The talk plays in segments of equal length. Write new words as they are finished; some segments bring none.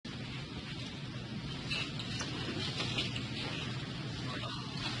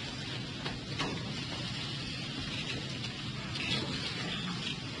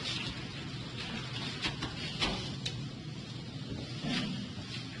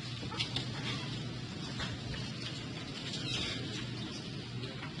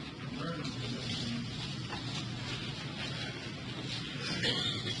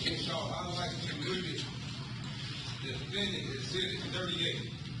Exhibit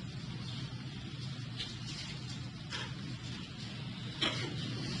 38.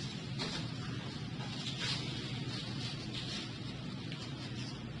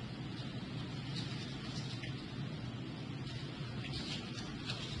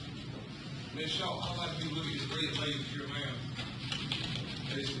 Ms. Shaw, I'd like you to look at this red label here, ma'am.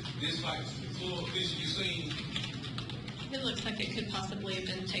 This like the club picture you seen? It looks like it could possibly have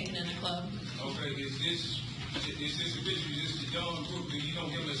been taken in a club. Okay, is this a picture? Is this the John Brook? You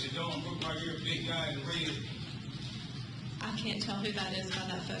don't give us the John Brook right here, big guy in the red? I can't tell who that is by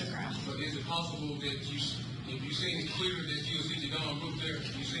that photograph. But is it possible that if you seen it clear that you'll see the John Brook there?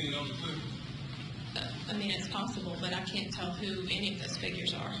 You seen it on the clip? I mean, it's possible, but I can't tell who any of those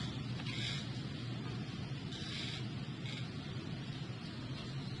figures are.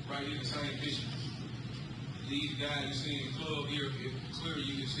 Right here, the same picture. These guys you see in the club here, if clear,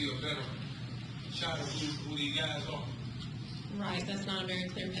 you can see a better shot of who these guys are. Right, that's not a very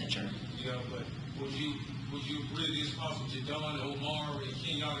clear picture. Yeah, but would you agree this possible to Don, Omar, and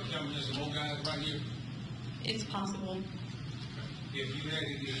Kenyatta, Cameron, and some more guys right here? It's possible. If you had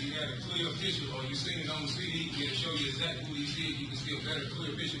a clear picture, or you seen it on the CD, it'll show you exactly who these is. You can see a better,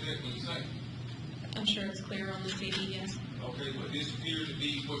 clear picture of that when you think. I'm sure it's clear on the CD, yes. Okay, but this appears to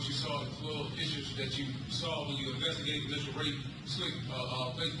be what you saw in the club pictures that you saw when you investigated Mr. Ray Slick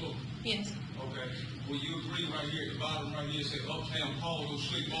Facebook? Yes. Okay. Will you agree right here at the bottom right here, it says Uptown Paul, those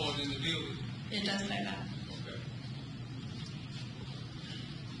slick boys in the building? It does say that. Okay.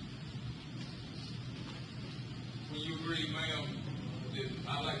 Will you agree, ma'am, that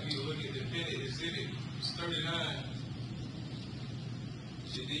I'd like you to look at the defendant exhibit 39?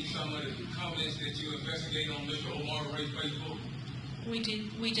 Should these some of the comments that you investigate on Mr. Omar Ray Facebook? We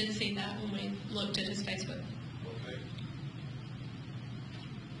did see that when we looked at his Facebook. Okay.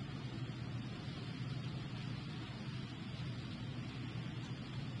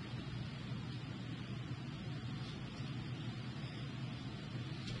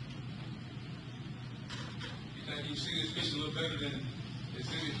 You think you see this picture a little better than the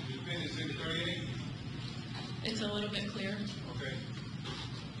defendant exhibit 38? It's a little bit clear. Okay.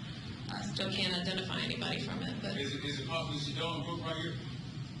 I still can't identify anybody from it, but Is it possible to see Don Brook right here?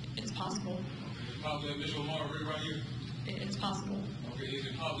 it's possible. Okay. Is it possible that Mr. Omar Ray right here? It's possible. Okay. Is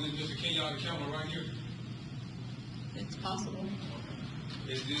it possible that Mr. Kenyatta Cameron right here? It's possible.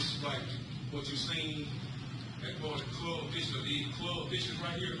 Is this like what you've seen at the club pictures, these club pictures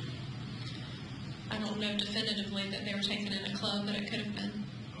right here? I don't know definitively that they were taken in a club, but it could have been.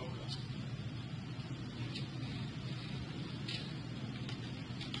 Okay.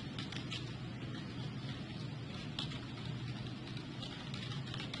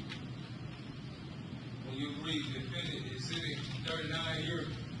 When you agree, the defendant is sitting 39 here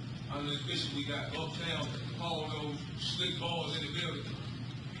on this picture, we got Uptown, all those slick balls in the building.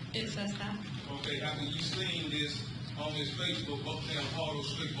 It says that. Okay, after you seen this on this Facebook, Uptown, all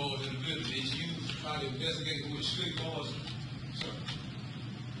those slick balls in the building, did you try to investigate who the slick balls? Sir,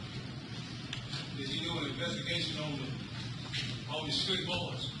 did you do an investigation on the slick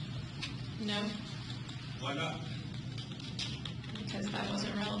balls? No, Why not? because that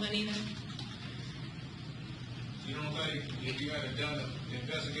wasn't relevant either. You don't think if you had done an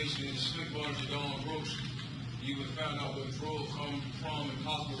investigation in the slick balls of Don Brooks, you would have found out where the drug come from and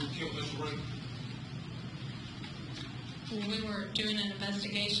possibly who killed Mr. Ray? When we were doing an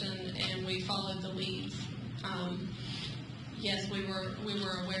investigation and we followed the leads, yes, we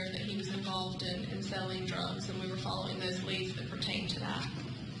were aware that he was involved in selling drugs, and we were following those leads that pertain to that.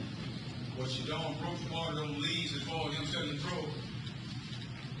 Was Don Brooks part of them leads as far as him selling drugs?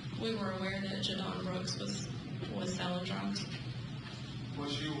 We were aware that Jadon Brooks was selling drugs.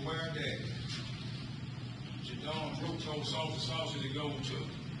 Was you aware that Jadon Brooks told Saucer to go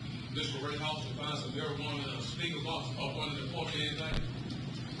to Mr. Ray house to find some marijuana in a speaker box up under the porch and everything?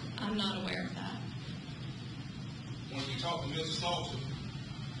 I'm not aware of that. When you talked to Mr. Saucer,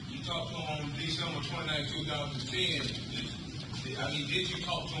 you talked to him on December 29, 2010. Did you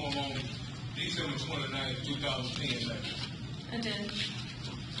talk to him on December 29, 2010? I did.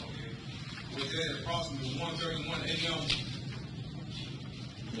 Okay. Was that approximately 1:31 a.m.?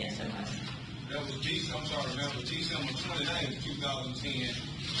 Yes, it was. That was December 29, 2010,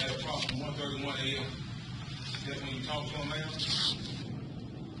 at approximately 1:31 a.m. That's when you talked to him, ma'am?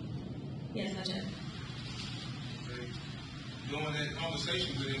 Yes, I did. Okay. During that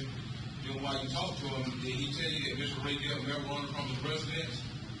conversation with him, while you talked to him, did he tell you that Mr. Ray dealt marijuana from his residence?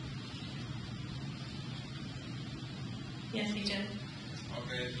 Yes, he did.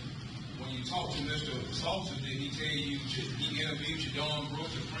 Okay. When you talked to Mr. Saucer, did he tell you he interviewed Jadon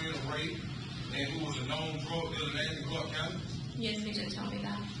Brooks, a friend of Ray, and who was a known drug dealer in Athens, Clark County? Yes, he did tell me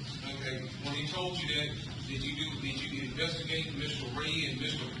that. Okay, when he told you that, did you investigate Mr. Ray and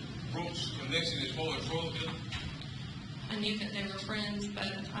Mr. Brooks' connection as far as drug dealing? I knew that they were friends, but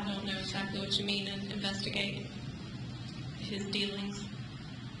I don't know exactly what you mean in investigate his dealings.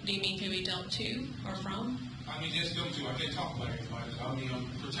 Do you mean who he dealt to or from? I mean, just them two. I can't talk about everybody. I mean, I'm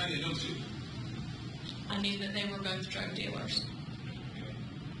pertaining to them two. I knew that they were both drug dealers.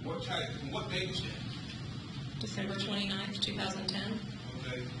 Okay. What date was that? December 29th, 2010.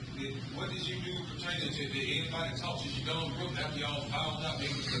 Okay. What did you do pertaining to, did anybody talk to you, Don Brooks, after y'all found out they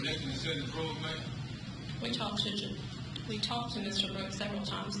was connected and selling drugs, man? We talked to Mr. Brooks several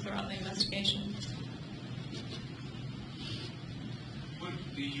times throughout the investigation. What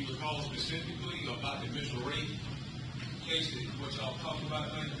do you recall specifically about the Mr. Ray case, what y'all talking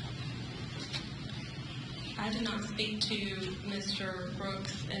about, man? I did not speak to Mr.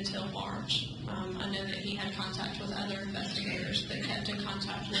 Brooks until March. I know that he had contact with other investigators that kept in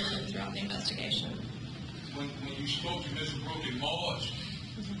contact with him throughout the investigation. When you spoke to Mr. Brooks in March,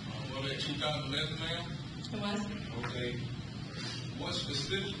 was that 2011, ma'am? It was? Okay. What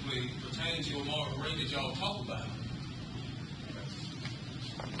specifically pertains to Omar Ray that y'all talk about?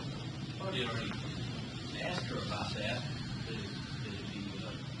 Well, they already asked her about that.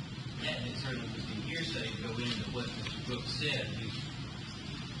 And it certainly would be hearsay to go into what Mr. Brooks said. You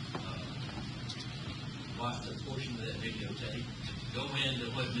watched a portion of that videotape. Go into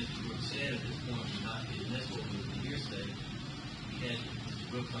what Mr. Brooks said at this point would not be admissible with the hearsay. He had Mr.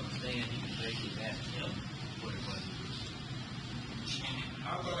 Brooks on the stand. He could basically ask him what it was.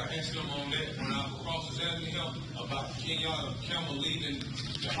 I thought I asked him on that when I was cross-examining him about Kenyatta Campbell leaving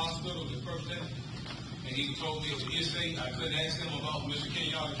the hospital the first day. And he told me it was hearsay. I couldn't ask him about Mr.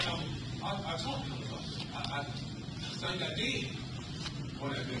 Kenyatta Campbell. I talked to him about it. I think I did.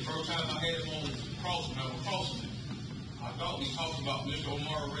 When the first time I had him on crossing, I thought we talked about Mr.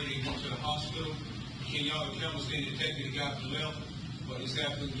 Omar Ray. He went to the hospital. Kenyatta Campbell said the detective got to the left, but he said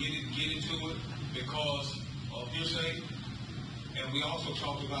I couldn't get into it because of hearsay. And we also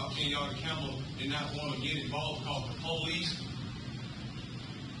talked about Kenyatta Campbell did not want to get involved because the police.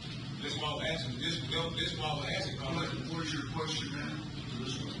 This is why I was asking. This is why I was asking. What is your question now?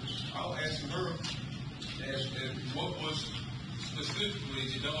 I was asking her as what was specifically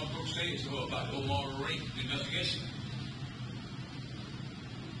did Don Brooks say to her about the Omar Ray investigation?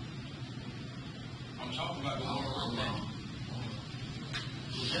 I'm talking about the Omar Ray.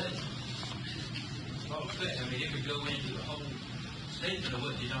 I mean, it would go into the whole statement of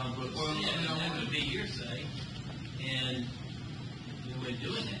what Don Brooks said, and that would be hearsay. And when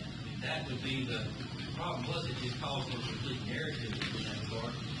doing that, I mean, that would be the problem. Was it just caused for a complete narrative in that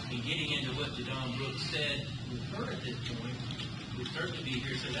regard? And getting into what Don Brooks said with her at this point would certainly be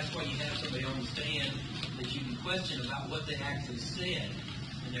hearsay. That's why you have somebody on the stand that you can question about what they actually said.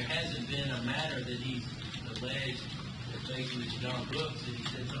 And there hasn't been a matter that he's alleged that basically to Don Brooks that he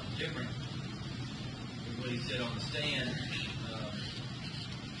said something different than what he said on the stand,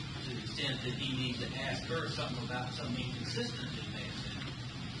 to the extent that he needs to ask her something about something inconsistent that he may have said.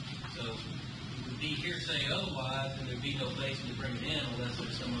 So it would be hearsay otherwise, and there'd be no basis to bring it in unless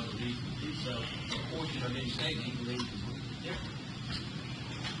there's some other reason to do so. A portion of any statement he believes is different.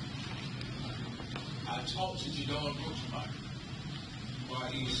 I talked to Don Brooks about it while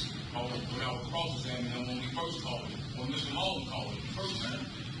he was when I was cross-examining him when we first called him. When Mr. Long called him the first time,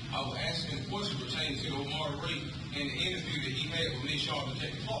 I was asking a question pertaining to Omar Ray and the interview that he had with me, Sharp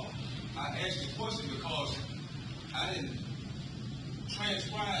Detective Clark. I asked the question because I didn't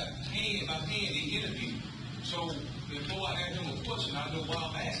transcribe hand by hand the interview. So before I ask him a question, I know why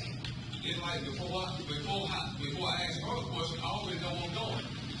I'm asking. It's like before I ask her a question, I already know where I'm going.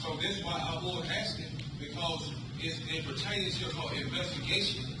 So that's why I was asking, because it pertains to her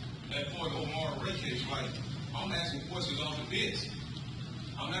investigation for the Omar Ray case. Like, I'm asking questions off of this.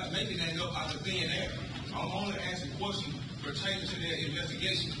 I'm not making that up out of thin air. I'm only asking questions pertaining to their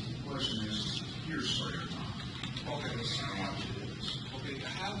investigation. The question is hearsay or not. Okay, okay.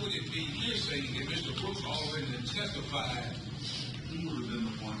 How would it be hearsay if Mr. Brooks already testified? He would have been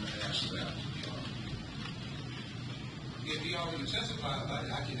the one to ask that. If he already testified about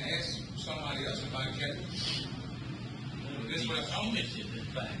it, I can ask somebody else about it, can't I? This is what I'm in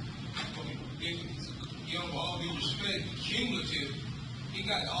fact. You know, with all due respect, cumulative, he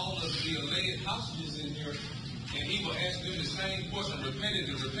got all of the alleged hostages in here, and he will ask them the same question, repeated.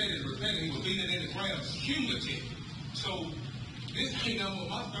 He will beat it in the ground, cumulative. So this ain't number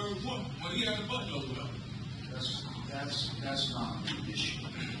my third one when he had a button over up. That's not the issue.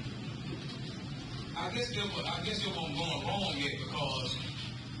 I guess I'm going wrong yet, because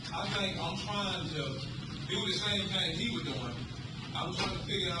I think I'm trying to do the same thing he was doing. I was trying to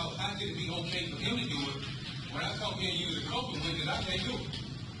figure out how could it be okay for him to do it. When I come here and use a couple of witnesses, I can't do it.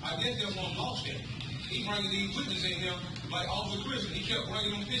 I guess there's one lost there. He bringing these witnesses in here like Officer Christian. He kept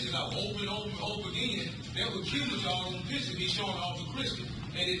bringing them pictures out over and over and over again. That was cumulative, all them pictures he's showing Officer Christian.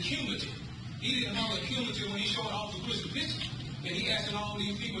 And it's cumulative. He didn't holler cumulative when he showed Officer Christian pictures. And he asking all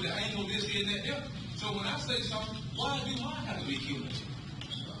these people to angle this, here, and that, there. So when I say something, why do mine have to be cumulative?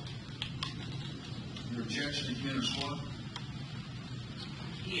 Your objection again is what?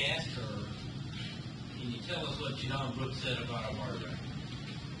 He asked her, can you tell us what Jadon Brooks said about our murder?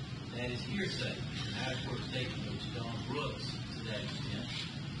 That is hearsay, an out-of-court statement of Jadon Brooks to that extent.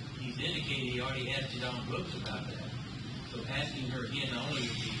 He's indicated he already asked Jadon Brooks about that. So asking her again not only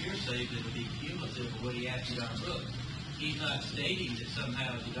would be hearsay, but it would be cumulative of what he asked Jadon Brooks. He's not stating that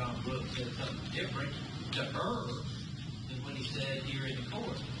somehow Jadon Brooks said something different to her than what he said here in the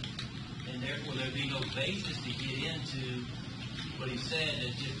court. And therefore, there'd be no basis to get into what he said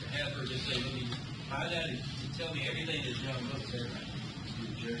and just have her just say, let me find out and tell me everything that Jadon Brooks said. The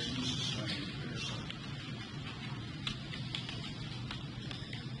objection is sustained. Hearsay.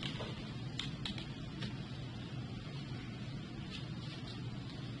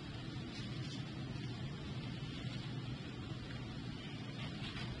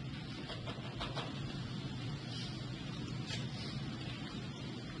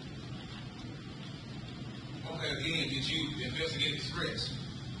 Okay, again, did you investigate the threats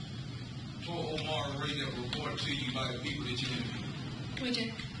for Omar Ray that were reported to you by the people that you interviewed? We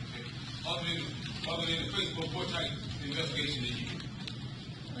did. Okay. Other than the Facebook, what type of investigation did you do?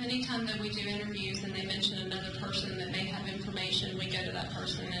 Anytime that we do interviews and they mention another person that may have information, we go to that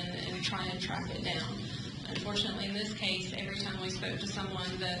person and try and track it down. Unfortunately, in this case, every time we spoke to someone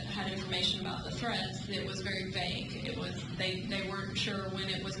that had information about the threats, it was very vague. It was they weren't sure when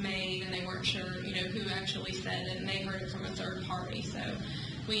it was made, and they weren't sure, who actually said it, and they heard it from a third party. So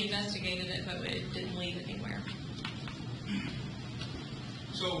we investigated it, but it didn't lead anywhere.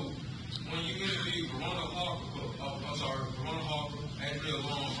 So when you interviewed Verona Harper, Andrea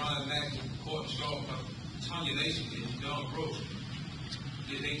Long, Ryan Mack, Courtney Shaw, Tanya Nation, and Don Brooks,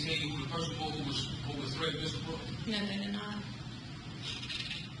 did they tell you who the person was who was threatening Mr. Brooks? No, they did not.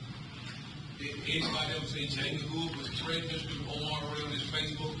 Did anybody ever say Jamie Hood was threatening Mr. Omar Ray on his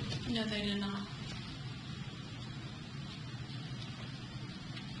Facebook? No, they did not.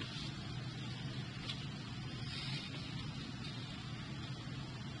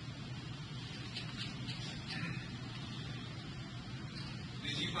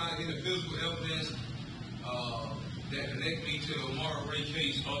 Did you find any physical evidence that connect me to the Omar Ray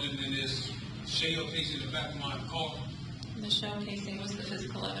case other than this shell case in the back of my car? The shell casing was the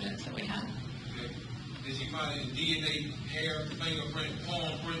physical evidence that we had. Okay. Did you find any DNA, hair, fingerprint,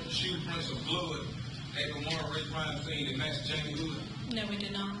 palm print, shoe prints, or blood at the Omar Ray crime scene that matched Jamie Hood? No, we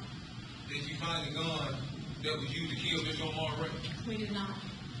did not. Did you find the gun that was used to kill Mr. Omar Ray? We did not.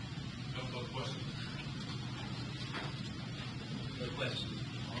 No further questions. No question.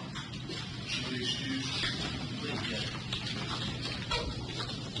 Should be excused. Please, Judge.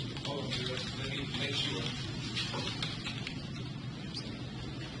 Hold on, let me make sure.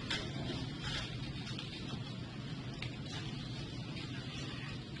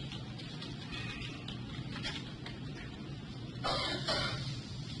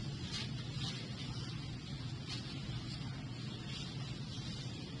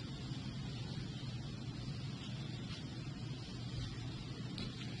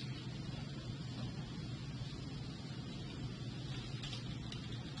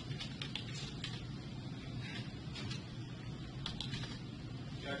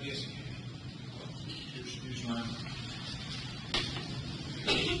 I guess you can. Excuse me.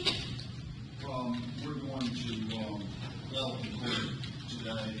 We're going to develop the court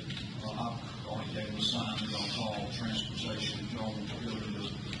today. I've already gave a sign that I'll call transportation. If y'all want to go to the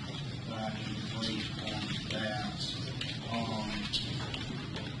back and brief on that.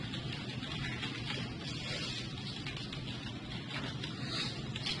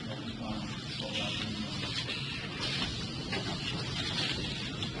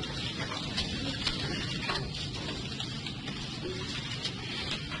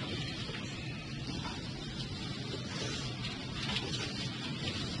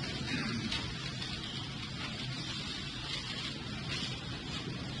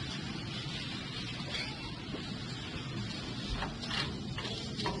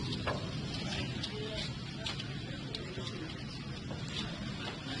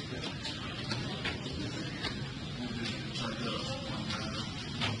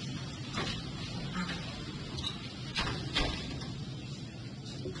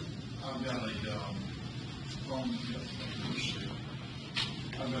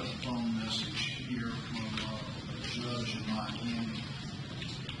 I've got a phone message here from a judge in Miami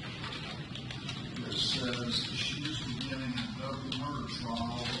that says that she is beginning a double murder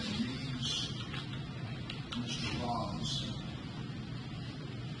trial and needs Mr. Robinson.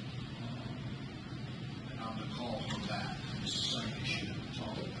 And I'm going to call her back. It's the same issue that we're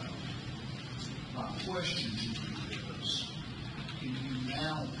talking about. My question to you is, can you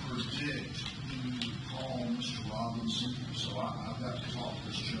now predict who you would call Mr. Robinson? So I've got to talk to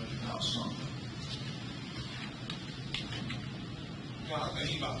this judge about something. Well, I think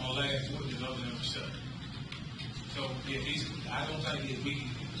he's about my last witness other than myself. So if he's, I don't think that we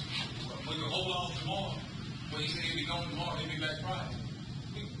can hold off tomorrow. When he said he'll be gone tomorrow, he'll be back Friday.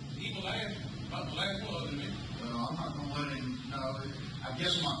 He about the last one other than me. Well, I'm not going to let him know. I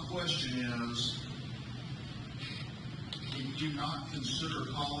guess my question is, can you not consider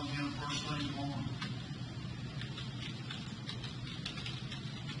calling him first thing tomorrow?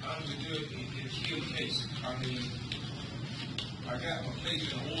 I was a good in kill case. I mean, I got my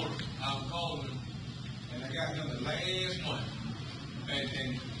case in order. I'm calling him, and I got him the last one. And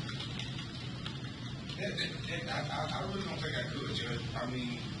I really don't think I could, Judge. I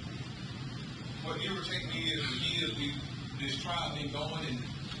mean, what irritates me is this trial been going,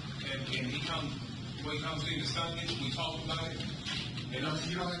 and he comes in the Sunday, we talk about it. You know,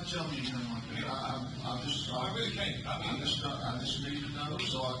 you don't have to tell me anything like that. I really can't. I just need to know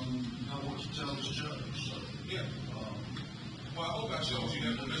so I can know what to tell this judge. So, yeah. Well, I hope I showed you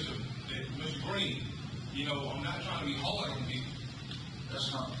that, Mr. Green. You know, I'm not trying to be hard on people.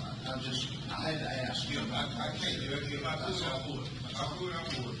 that's not. I had to ask. You know, I can't do it. If I could, I would. I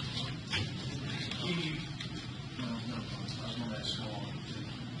would. Can you? No. I was going to ask how long.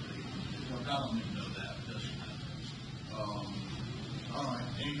 I don't even know that. It doesn't matter. All right.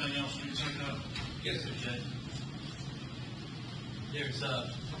 Anything else you take up? Yes, sir, Judge. There's that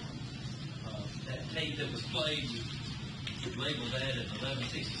tape that was played. We labeled that at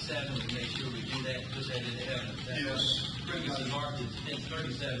 1167. We make sure we do that, put that in the evidence. That Yes. Previously marked as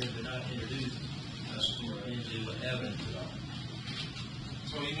 1037, but not introduced into evidence at all.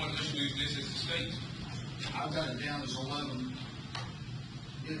 So you want to introduce this as a state? I've got it down as 11.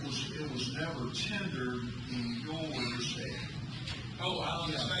 It was never tendered in yours. Oh, I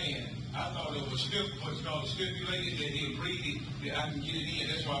understand. I thought it was what's called stipulated that he agreed that I can get it in.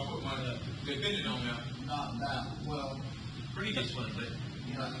 That's why I put my defendant on now. Not that. Well, Previous one, but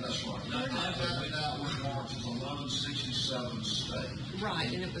that's right. That was marked as 1167 state.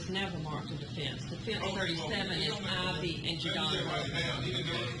 Right, and it was never marked a defense. Defense 37 is Ivy and Jadon. Right now, he can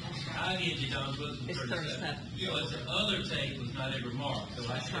do it. Ivy and Jadon was It's 37. But the other tape was not ever marked, so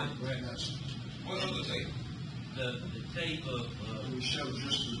I stand corrected. What other tape? The tape of We showed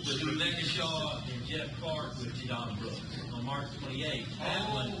just the with two. Rebecca Shaw and Jeff Clark with Jadon Brooks on March 28th. That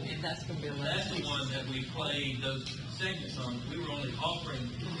one, And that's going to be that's the 11. one that we played those segments on. We were only offering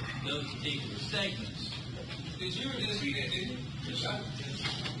those particular segments. Did you just see that, didn't you?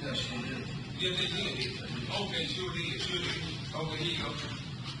 Yes, we did. Yeah, they did. Okay, sure did. Okay, here you go.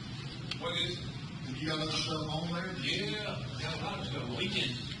 What is it? You got other stuff on there? Yeah, got a lot of stuff. We can,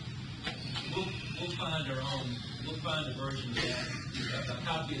 we'll find our own, we'll find a version of that, a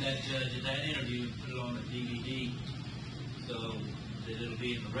copy of that judge, of that interview, and put it on a DVD, so that it'll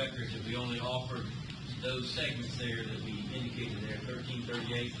be in the records that we only offered those segments there that we indicated there,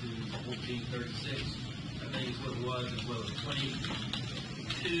 1338 through 1436, I think is what it was, as well as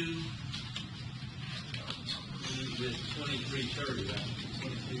 22 with 2330, right?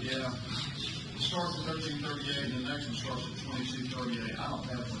 22. Yeah. It starts at 1338 and the next one starts at 2238. I don't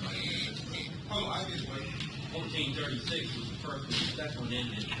have one. Oh, I just wait. 1436 was the first one, the second one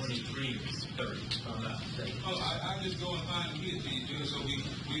ended in 2330, if I'm not mistaken. Oh, I just go and find the kids to do it so we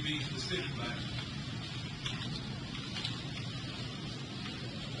be specific about it.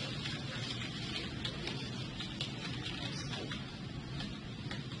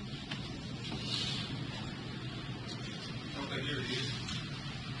 Okay, here it is.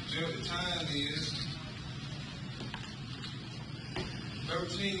 So the time is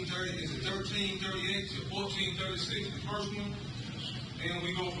 1330, is it 1338 to 1436, the first one? Then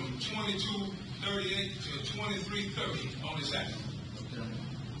we go from 2238 to 2330 on the second.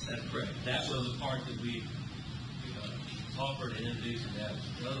 That's correct. That was the part that we offered and introduced in that.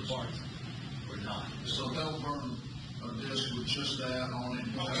 The other parts were not. So they'll burn a disc with just that on it.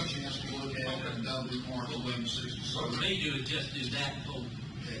 You'll have a chance to look at it, and that'll be marked 1160. What we may do is just do that whole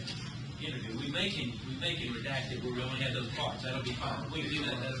interview. We make it redacted where we only have those parts. That'll be fine. We can do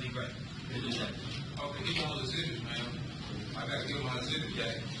that. That'll be great. We'll do that. Okay, these are all the exhibits, man. I gotta give my exhibit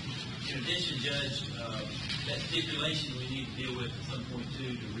back. In addition, Judge, that stipulation we need to deal with at some point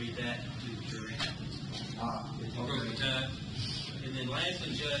too, to read that to the jury. If you broke the time. And then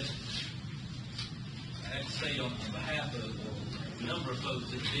lastly, Judge, I have to say on behalf of a number of folks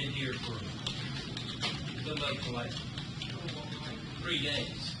that have been here for, some up for like 3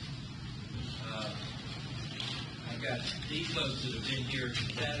 days. I've got these folks that have been here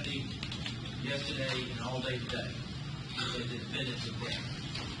Saturday, yesterday, and all day today. The defendants of Brown.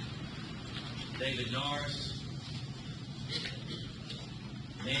 David Norris,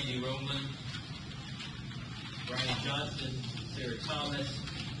 Mandy Rowland, Brian Johnson, Sarah Thomas,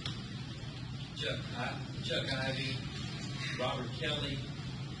 Chuck Ivey, Robert Kelly,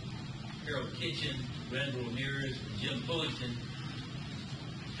 Harold Kitchen, Randall Ramirez, and Jim Fullington,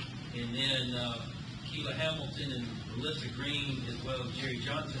 and then Keela Hamilton and Melissa Green, as well as Jerry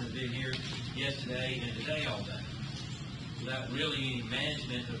Johnson, have been here yesterday and today all day, without really any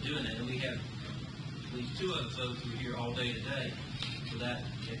management of doing it. And we have at least 2 other folks who are here all day today, without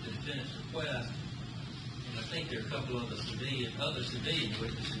at the defendant's request. And I think there are a couple of other civilian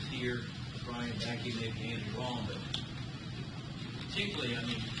witnesses here, Brian, Becky, maybe Andrew Long, but particularly, I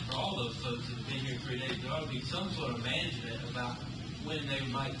mean, for all those folks that have been here 3 days, there ought to be some sort of management about when they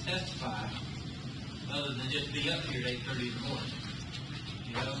might testify, other than just be up here at 8:30 in the morning,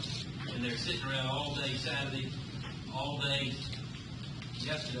 you know? And they're sitting around all day Saturday, all day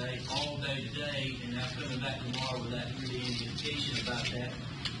yesterday, all day today, and now coming back tomorrow without really any indication about that.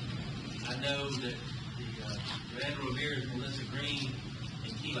 I know that the Randall Ramirez, Melissa Green,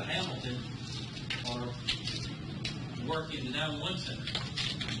 and Keela Hamilton are working the 911 center.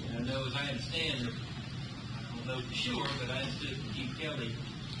 And I know, as I understand, I don't know for sure, but I understood from Chief Kelly,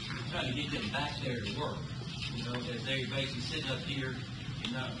 trying to get them back there to work. You know, as they're basically sitting up here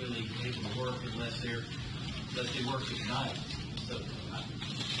and not really able to work unless they work at night. So,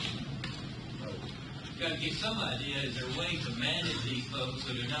 got to get some idea, is there a way to manage these folks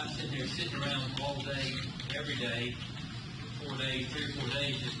so they're not sitting around all day, every day, 4 days, 3 or 4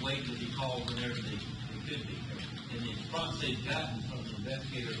 days, just waiting to be called whenever they could be. And the response they've gotten from the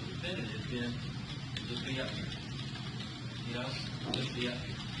investigator or the defendant has been, just be up here. You know, just be up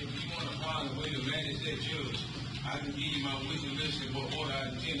here. If you want to find a way to manage that, Judge, I can give you my witness list and what order I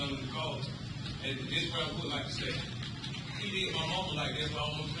intend on the cause. And this is what I would like to say. He did my mama like that for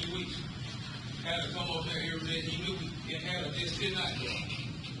almost 3 weeks. Had her come up there every day. He knew and had her just sitting out there.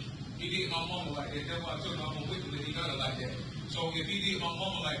 He did my mama like that. That's why I took her on with him, that he done her like that. So if he did my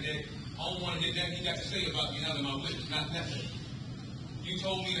mama like that, I don't want to hear that he got to say about me having my witness. Not nothing. You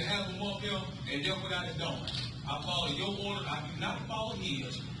told me to have him up here, and then what I have done. I follow your order. I do not follow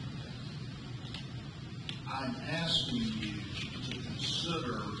his. I'm asking you to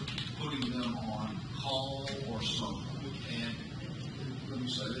consider putting them on call or something. And let me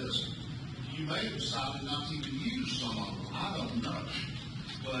say this. You may have decided not to even use some of them. I don't know.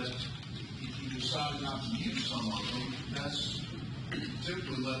 But if you decided not to use some of them, that's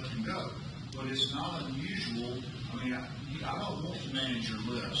typically let them go. But it's not unusual. I mean, I don't want to manage your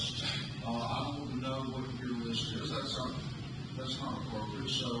list. I don't want to know what your list is. That's not appropriate.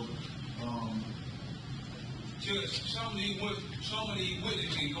 So, Judge, some of these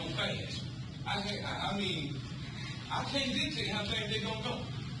witnesses go fast. I mean, I can't dictate how fast they're going to go.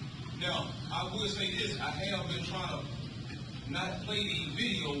 Now, I will say this. I have been trying to not play these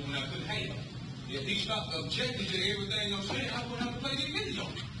videos when I couldn't have them. If he stopped objecting to everything I'm saying, I wouldn't have to play these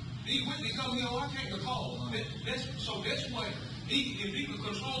videos. These witnesses come here, I can't recall. That's what, if he could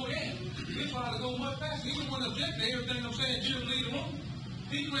control that, he'd try to go much faster. He wouldn't want to object to everything I'm saying, Jim, leave the room.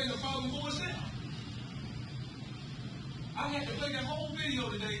 He's ready to follow me for himself. I had to play that whole video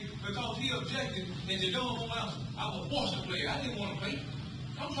today because he objected and the dog won't answer. I was forced to play it. I didn't want to play it.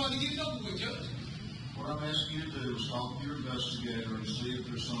 I'm trying to get it over with, Judge. what I'm asking you to do is talk to your investigator and see if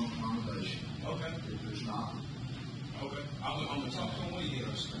there's some accommodation. Okay. If there's not, Okay. I'm going to talk to him when he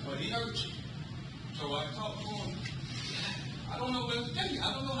hears. But he hurts you. So I talk to him. I don't know what to tell you.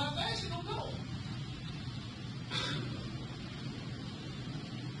 I don't know how fast it's going to go.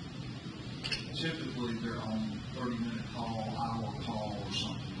 typically they're on 30-minute call, hour call, or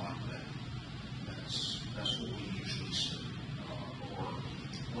something like that. That's what we usually see, or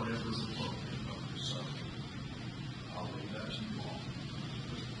whatever's appropriate. So I'll leave that to you all.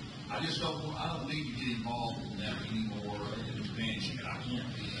 I don't need to get involved in that anymore in managing it. I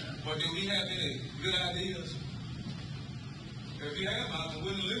can't do that. But do we have any good ideas? If we have, I'm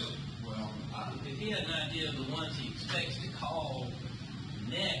willing to listen. Well, If he had an idea of the ones he expects to call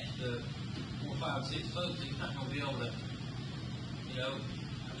next, the 4, 5, 6 folks, he's not going to be able to,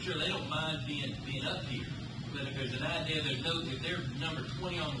 I'm sure they don't mind being up here. But if there's an idea, if they're number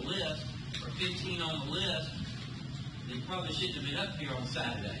 20 on the list, or 15 on the list, they probably shouldn't have been up here on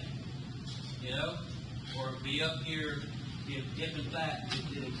Saturday, you know? Or be up here, if in fact,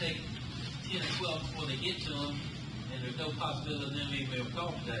 it'll take 10 or 12 before they get to them, and there's no possibility of them being able to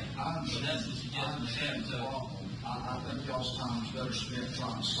call today. So that's the suggestion to have, so. I think y'all's time is better spent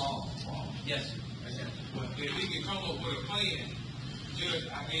trying to solve the problem. Yes, sir. But if we can come up with a plan, Judge,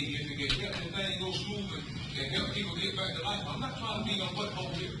 I mean, if it can help the thing go smooth and help people get back to life, I'm not trying to be on what hole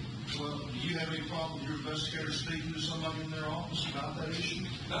here. Well, do you have any problem with your investigator speaking to somebody in their office about that issue?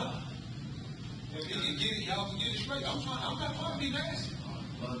 No. If you can get it, y'all can get it straight. I'm not trying to be nasty.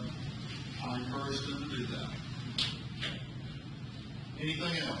 But I encourage them to do that.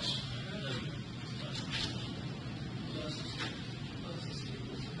 Anything else?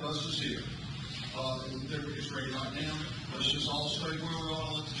 Let's just hear. It's ready right now. Let's just all stay where we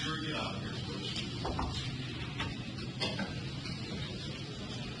are. Let the jury get